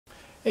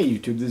Hey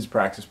YouTube, this is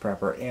Praxis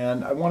Prepper,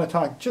 and I want to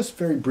talk just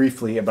very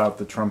briefly about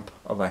the Trump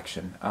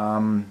election.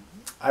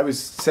 I was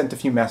sent a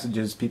few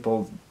messages.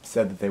 People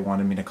said that they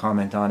wanted me to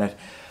comment on it.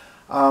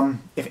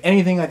 If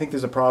anything, I think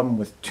there's a problem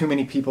with too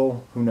many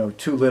people who know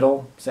too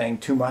little saying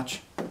too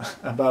much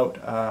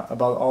about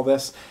all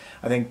this.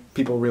 I think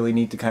people really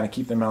need to kind of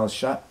keep their mouths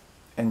shut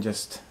and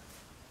just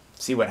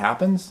see what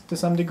happens to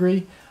some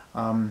degree.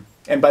 And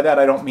by that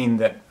I don't mean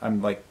that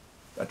I'm like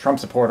a Trump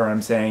supporter.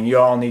 I'm saying you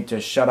all need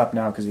to shut up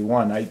now because he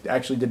won. I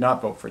actually did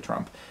not vote for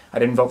Trump. I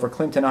didn't vote for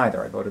Clinton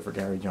either. I voted for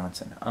Gary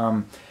Johnson.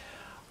 When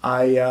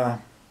I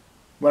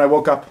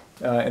woke up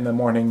in the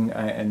morning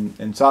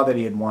and saw that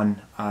he had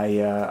won,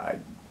 I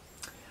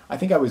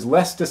think I was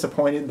less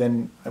disappointed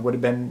than I would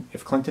have been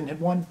if Clinton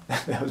had won.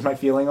 That was my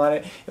feeling on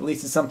it. At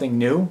least it's something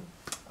new.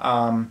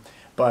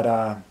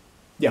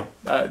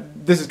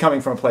 This is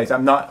coming from a place.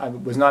 I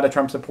was not a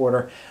Trump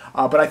supporter,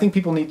 but I think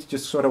people need to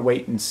just sort of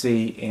wait and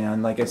see,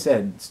 and like I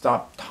said,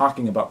 stop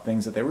talking about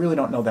things that they really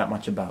don't know that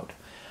much about.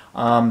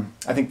 I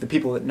think the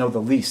people that know the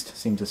least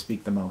seem to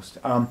speak the most.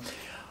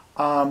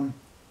 And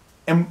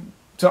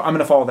so I'm going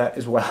to follow that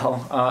as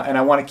well, and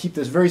I want to keep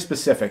this very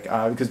specific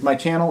because my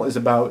channel is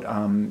about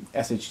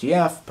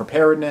SHTF,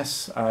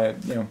 preparedness,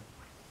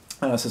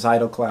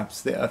 societal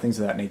collapse, things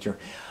of that nature.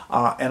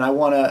 And I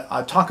want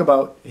to talk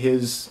about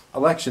his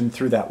election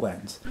through that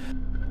lens.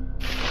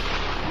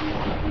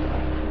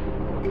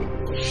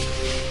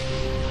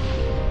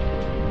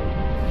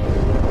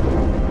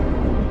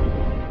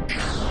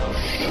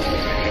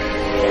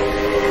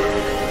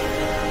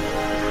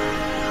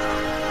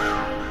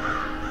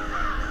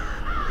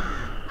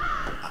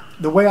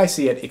 The way I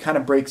see it, it kind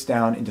of breaks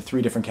down into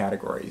three different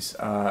categories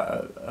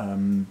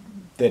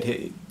that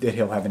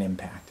he'll have an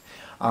impact.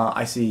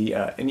 I see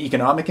an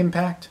economic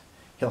impact.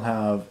 He'll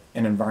have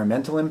an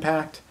environmental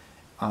impact.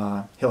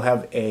 He'll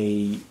have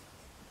a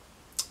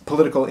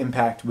political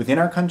impact within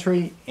our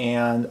country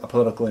and a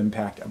political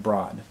impact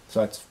abroad. So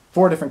that's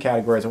four different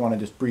categories I want to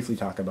just briefly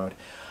talk about.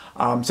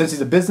 Since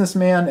he's a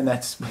businessman, and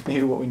that's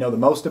maybe what we know the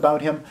most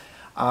about him,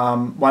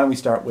 why don't we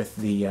start with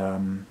the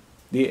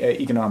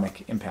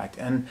economic impact?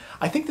 And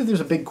I think that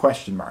there's a big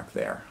question mark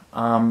there.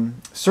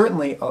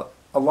 Certainly,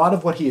 a lot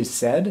of what he has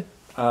said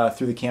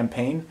through the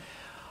campaign,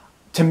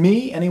 to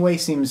me anyway,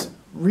 seems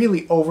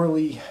really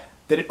overly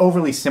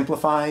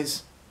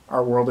simplifies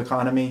our world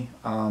economy,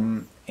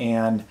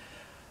 and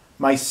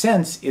my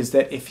sense is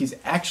that if he's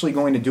actually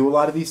going to do a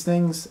lot of these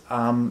things,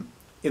 at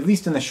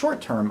least in the short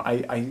term,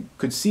 I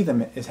could see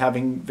them as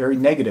having very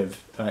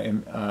negative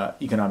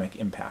economic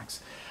impacts.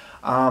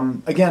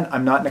 Again,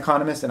 I'm not an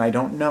economist and I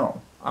don't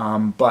know,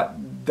 but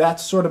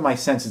that's sort of my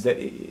sense, is that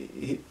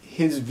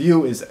his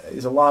view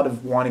is a lot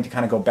of wanting to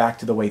kind of go back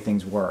to the way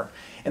things were.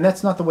 And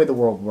that's not the way the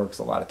world works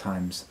a lot of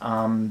times.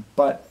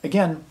 But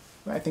again,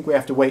 I think we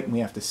have to wait and we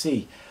have to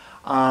see.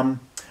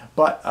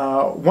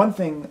 But one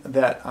thing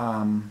that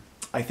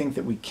I think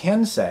that we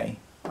can say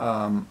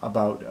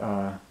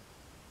about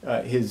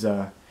his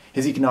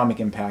economic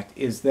impact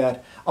is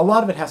that a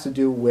lot of it has to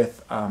do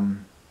with,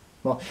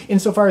 well,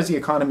 insofar as the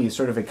economy is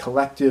sort of a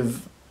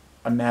collective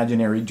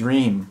imaginary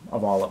dream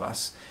of all of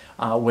us,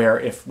 where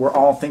if we're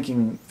all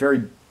thinking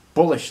very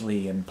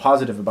bullishly and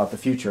positive about the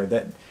future,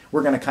 that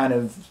we're going to kind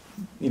of,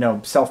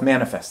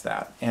 self-manifest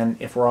that.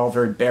 And if we're all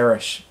very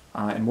bearish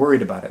and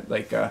worried about it,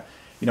 like,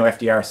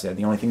 FDR said,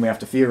 the only thing we have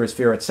to fear is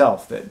fear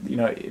itself. That,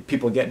 if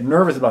people get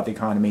nervous about the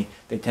economy,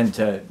 they tend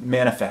to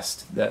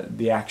manifest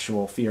the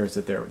actual fears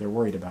that they're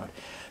worried about.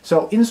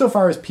 So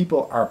insofar as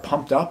people are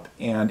pumped up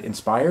and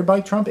inspired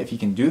by Trump, if he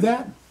can do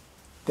that,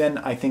 then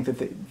I think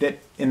that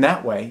in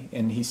that way,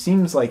 and he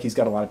seems like he's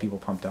got a lot of people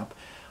pumped up.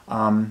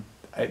 Right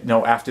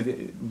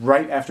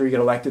after he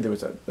got elected, there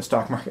was a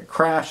stock market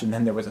crash, and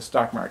then there was a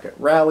stock market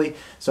rally.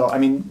 So, I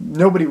mean,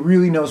 nobody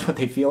really knows what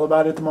they feel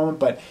about it at the moment,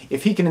 but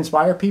if he can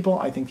inspire people,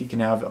 I think he can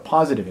have a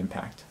positive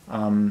impact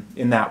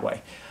in that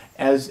way.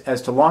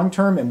 As to long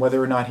term, and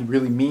whether or not he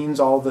really means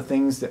all the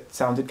things that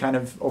sounded kind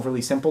of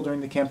overly simple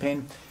during the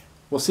campaign,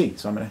 we'll see.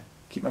 So I'm going to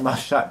keep my mouth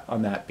shut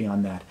on that,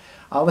 beyond that.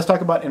 Let's talk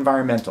about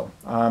environmental.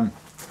 A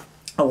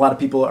lot of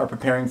people are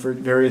preparing for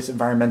various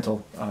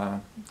environmental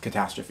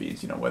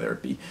catastrophes, whether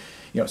it be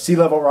sea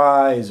level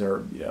rise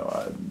or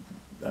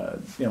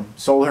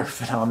solar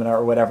phenomena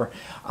or whatever.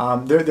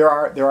 There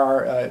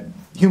are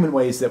human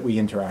ways that we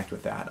interact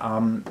with that.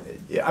 I'm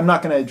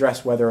not going to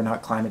address whether or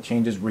not climate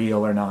change is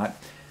real or not,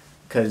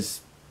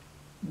 because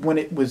when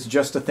it was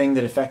just a thing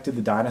that affected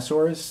the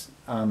dinosaurs,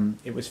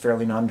 it was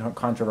fairly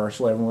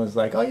non-controversial. Everyone was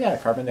like, oh yeah,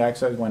 carbon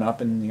dioxide went up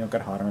and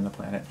got hotter on the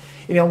planet.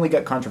 It only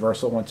got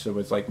controversial once there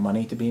was like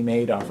money to be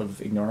made off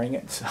of ignoring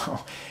it.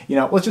 So,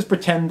 let's just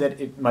pretend that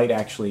it might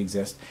actually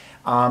exist.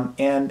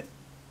 And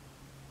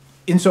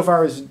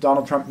insofar as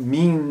Donald Trump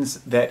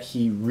means that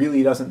he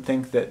really doesn't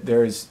think that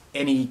there's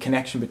any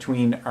connection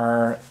between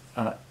our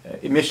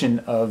emission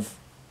of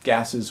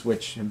gases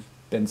which have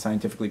been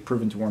scientifically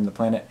proven to warm the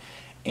planet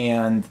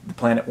and the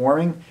planet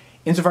warming,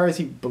 insofar as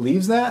he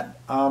believes that,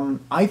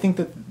 I think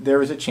that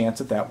there is a chance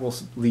that that will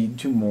lead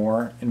to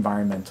more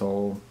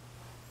environmental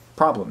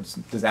problems,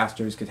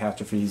 disasters,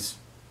 catastrophes,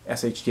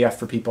 SHTF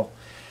for people.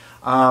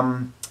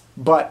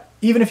 But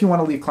even if you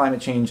want to leave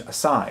climate change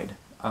aside,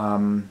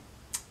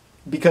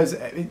 because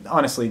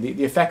honestly,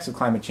 the effects of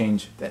climate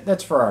change,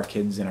 that's for our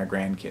kids and our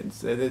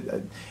grandkids.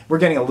 We're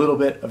getting a little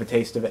bit of a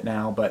taste of it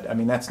now, but I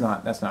mean, that's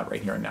not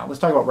right here and now. Let's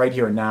talk about right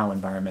here and now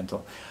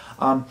environmental.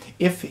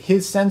 If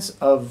his sense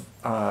of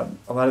a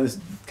lot of this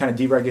kind of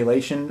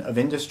deregulation of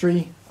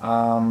industry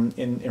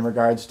in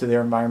regards to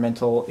their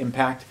environmental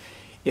impact,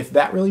 if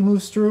that really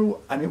moves through,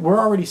 I mean, we're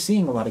already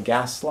seeing a lot of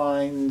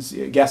gasoline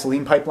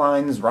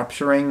pipelines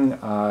rupturing,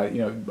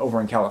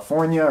 over in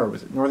California, or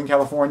was it Northern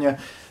California,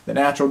 the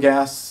natural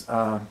gas,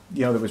 that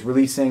was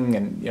releasing,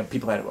 and,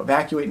 people had to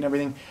evacuate and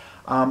everything.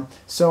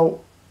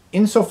 So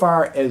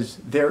insofar as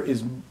there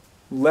is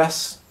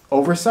less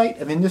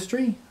oversight of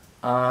industry,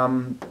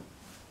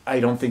 I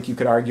don't think you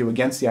could argue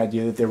against the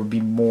idea that there would be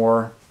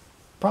more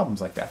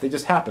problems like that. They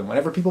just happen.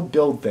 Whenever people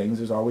build things,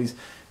 there's always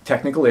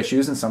technical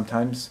issues, and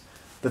sometimes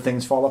the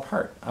things fall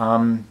apart.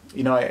 On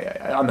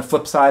the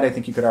flip side, I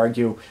think you could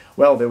argue,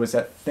 well, there was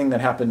that thing that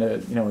happened,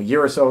 a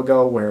year or so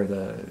ago, where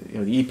the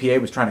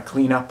EPA was trying to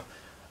clean up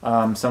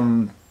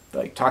some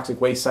like toxic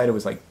waste site. It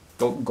was like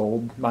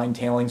gold mine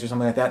tailings or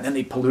something like that. And then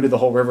they polluted the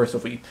whole river. So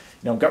if we,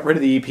 got rid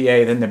of the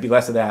EPA, then there'd be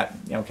less of that.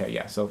 Okay,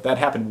 yeah. So that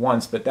happened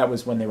once, but that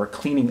was when they were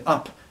cleaning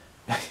up,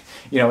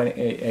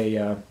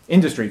 a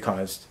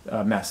industry-caused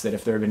mess. That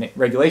if there had been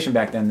regulation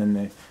back then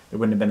there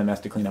wouldn't have been the mess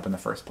to clean up in the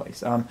first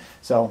place.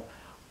 So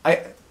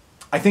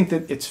I think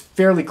that it's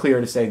fairly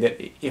clear to say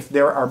that if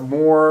there are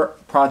more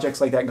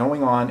projects like that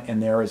going on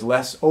and there is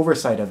less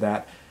oversight of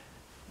that,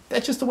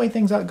 that's just the way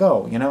things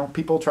go.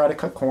 People try to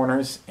cut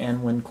corners,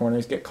 and when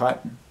corners get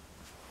cut,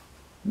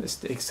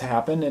 mistakes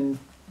happen, and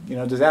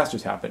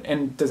disasters happen.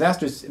 And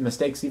disasters and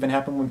mistakes even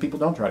happen when people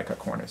don't try to cut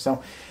corners.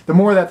 So the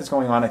more that's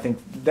going on, I think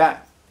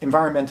that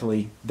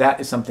environmentally,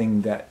 that is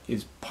something that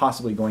is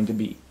possibly going to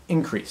be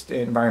increased.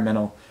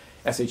 Environmental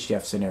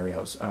SHTF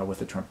scenarios with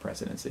the Trump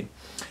presidency.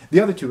 The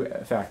other two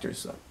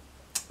factors,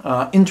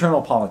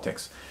 internal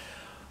politics.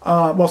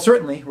 Well,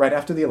 certainly, right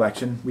after the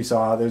election, we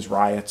saw those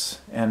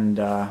riots, and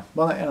there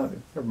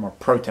were more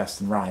protests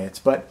than riots,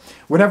 but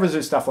whenever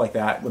there's stuff like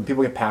that, when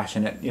people get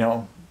passionate,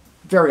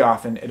 very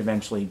often it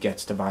eventually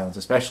gets to violence,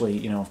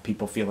 especially, if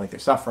people feel like they're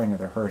suffering or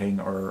they're hurting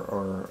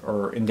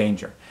or in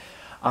danger.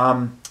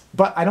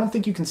 But I don't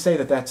think you can say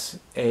that that's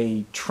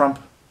a Trump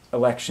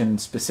election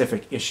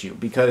specific issue,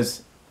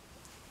 because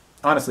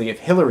honestly, if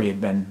Hillary had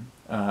been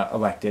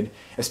elected,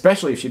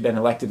 especially if she'd been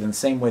elected in the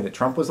same way that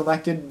Trump was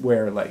elected,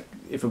 where like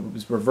if it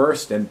was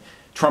reversed and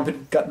Trump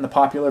had gotten the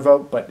popular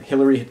vote, but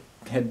Hillary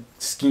had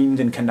schemed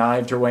and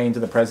connived her way into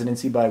the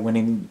presidency by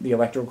winning the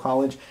Electoral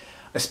College,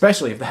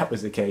 especially if that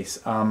was the case,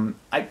 I'm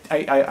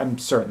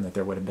certain that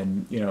there would have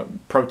been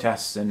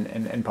protests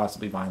and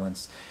possibly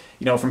violence,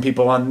 from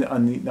people on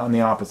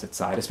the opposite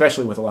side,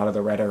 especially with a lot of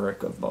the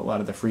rhetoric of a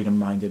lot of the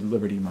freedom-minded,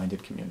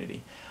 liberty-minded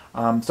community.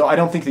 So I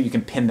don't think that you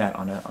can pin that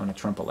on a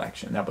Trump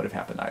election. That would have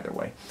happened either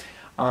way.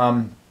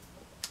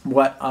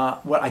 What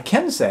I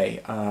can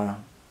say,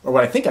 or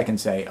what I think I can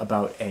say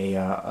about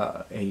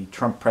a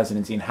Trump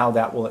presidency and how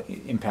that will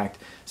impact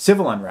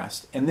civil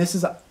unrest, and this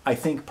is, I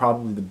think,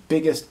 probably the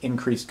biggest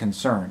increased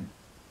concern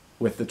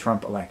with the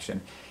Trump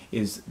election,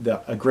 is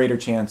a greater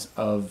chance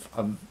of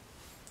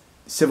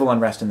civil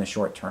unrest in the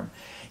short term,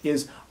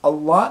 is a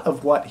lot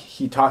of what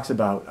he talks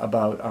about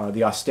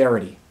the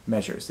austerity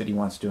measures that he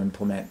wants to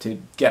implement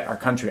to get our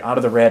country out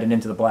of the red and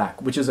into the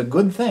black, which is a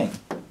good thing.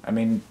 I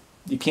mean,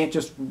 you can't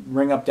just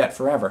ring up debt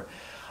forever.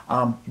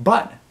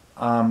 But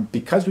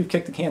because we've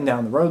kicked the can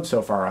down the road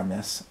so far on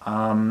this,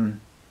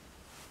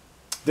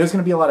 there's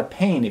going to be a lot of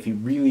pain if he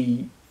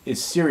really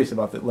is serious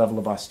about the level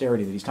of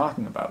austerity that he's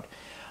talking about.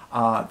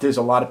 There's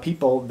a lot of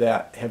people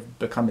that have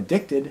become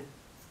addicted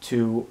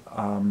to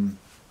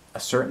a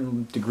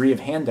certain degree of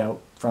handout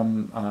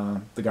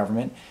from the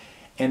government.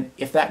 And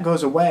if that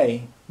goes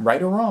away,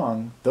 right or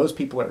wrong, those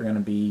people are going to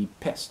be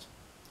pissed.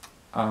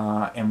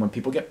 And when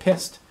people get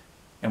pissed,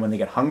 and when they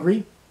get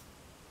hungry,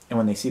 and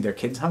when they see their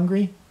kids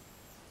hungry,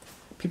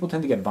 people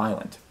tend to get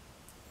violent.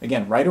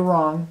 Again, right or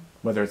wrong,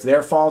 whether it's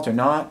their fault or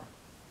not,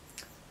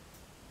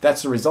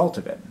 that's the result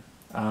of it.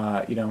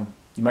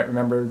 You might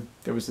remember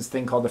there was this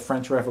thing called the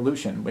French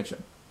Revolution, which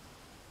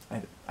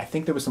I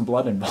think there was some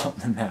blood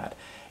involved in that.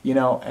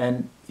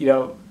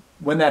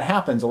 When that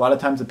happens, a lot of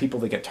times the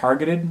people that get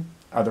targeted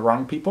are the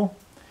wrong people.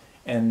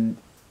 And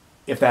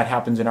if that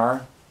happens in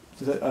our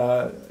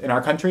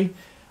country,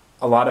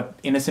 a lot of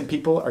innocent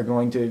people are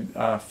going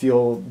to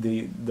feel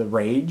the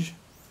rage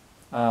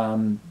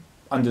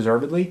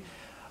undeservedly.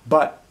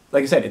 But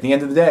like I said, at the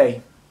end of the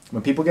day,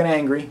 when people get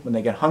angry, when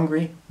they get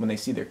hungry, when they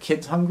see their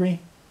kids hungry,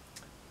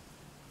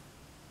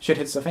 shit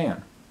hits the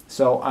fan.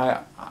 So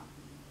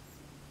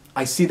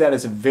I see that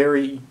as a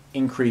very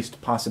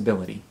increased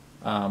possibility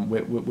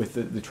with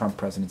the Trump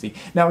presidency.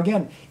 Now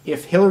again,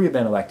 if Hillary had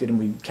been elected and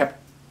we kept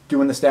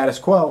doing the status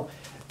quo,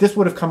 this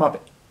would have come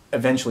up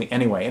eventually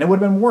anyway, and it would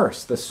have been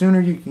worse. The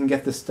sooner you can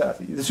get this stuff,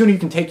 the sooner you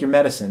can take your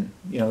medicine,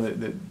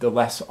 the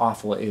less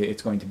awful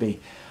it's going to be.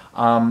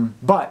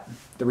 But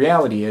the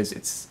reality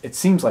is, it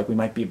seems like we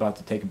might be about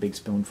to take a big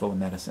spoonful of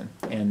medicine,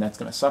 and that's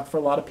going to suck for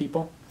a lot of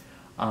people,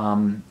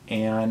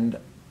 and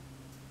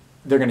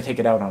they're going to take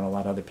it out on a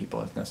lot of other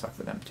people. It's going to suck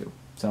for them too.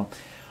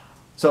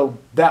 So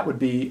that would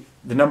be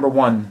the number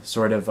one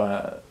sort of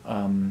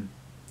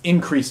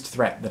increased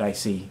threat that I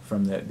see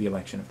from the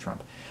election of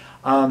Trump.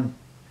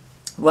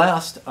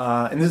 Last,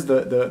 and this is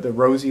the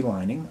rosy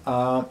lining,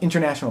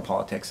 international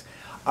politics.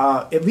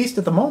 At least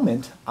at the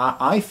moment,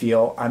 I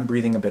feel I'm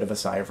breathing a bit of a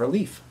sigh of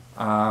relief.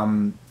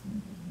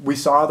 We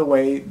saw the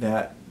way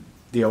that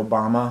the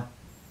Obama,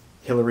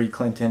 Hillary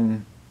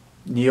Clinton,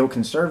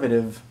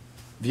 neoconservative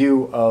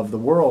view of the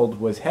world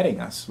was heading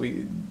us.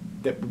 We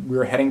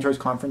were heading towards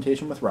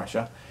confrontation with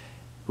Russia,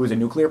 who is a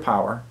nuclear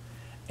power,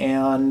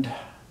 and,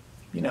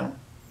 you know,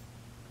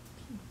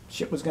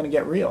 shit was going to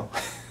get real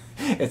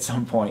at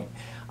some point.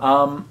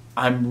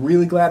 I'm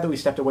really glad that we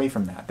stepped away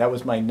from that. That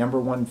was my number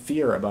one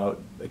fear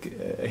about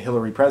a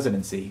Hillary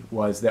presidency,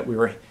 was that we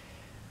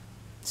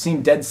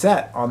seemed dead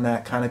set on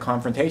that kind of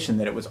confrontation,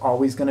 that it was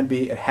always going to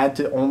be, it had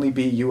to only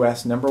be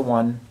U.S. number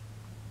one,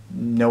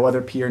 no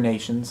other peer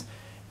nations,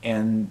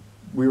 and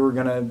we were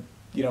going to,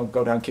 you know,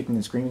 go down kicking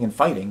and screaming and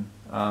fighting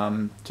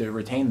to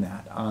retain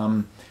that.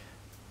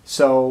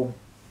 So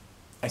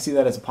I see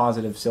that as a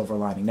positive silver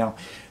lining. Now,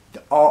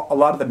 a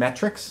lot of the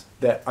metrics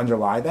that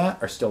underlie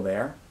that are still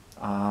there.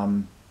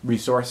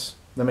 Resource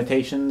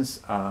limitations,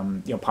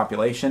 you know,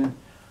 population,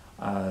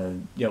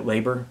 you know,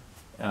 labor,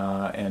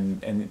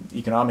 and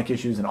economic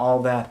issues and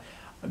all that.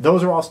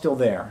 Those are all still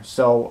there.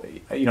 So,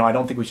 you know, I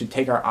don't think we should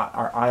take our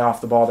eye off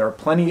the ball. There are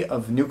plenty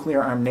of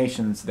nuclear-armed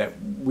nations that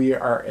we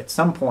are at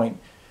some point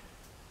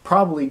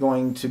probably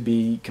going to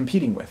be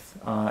competing with,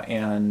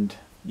 and,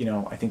 you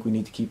know, I think we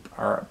need to keep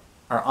our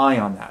eye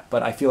on that.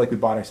 But I feel like we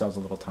bought ourselves a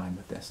little time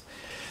with this.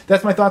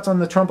 That's my thoughts on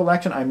the Trump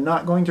election. I'm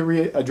not going to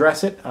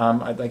readdress it.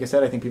 Like I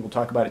said, I think people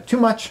talk about it too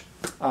much,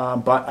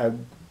 but I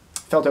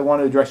felt I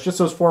wanted to address just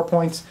those 4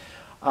 points.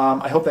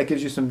 I hope that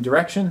gives you some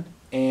direction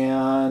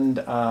and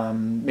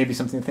maybe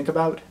something to think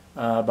about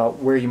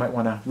where you might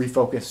want to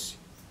refocus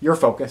your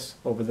focus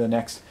over the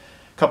next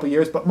couple of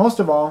years. But most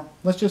of all,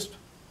 let's just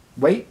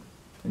wait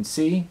and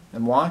see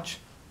and watch.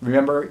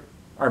 Remember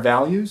our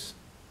values.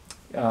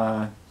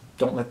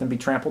 Don't let them be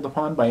trampled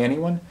upon by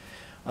anyone.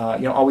 You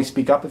know, always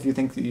speak up if you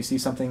think that you see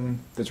something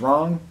that's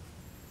wrong.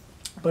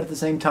 But at the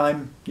same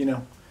time, you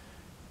know,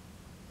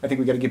 I think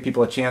we got to give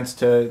people a chance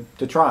to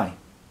try,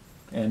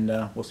 and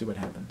we'll see what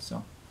happens.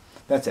 So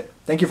that's it.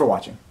 Thank you for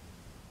watching.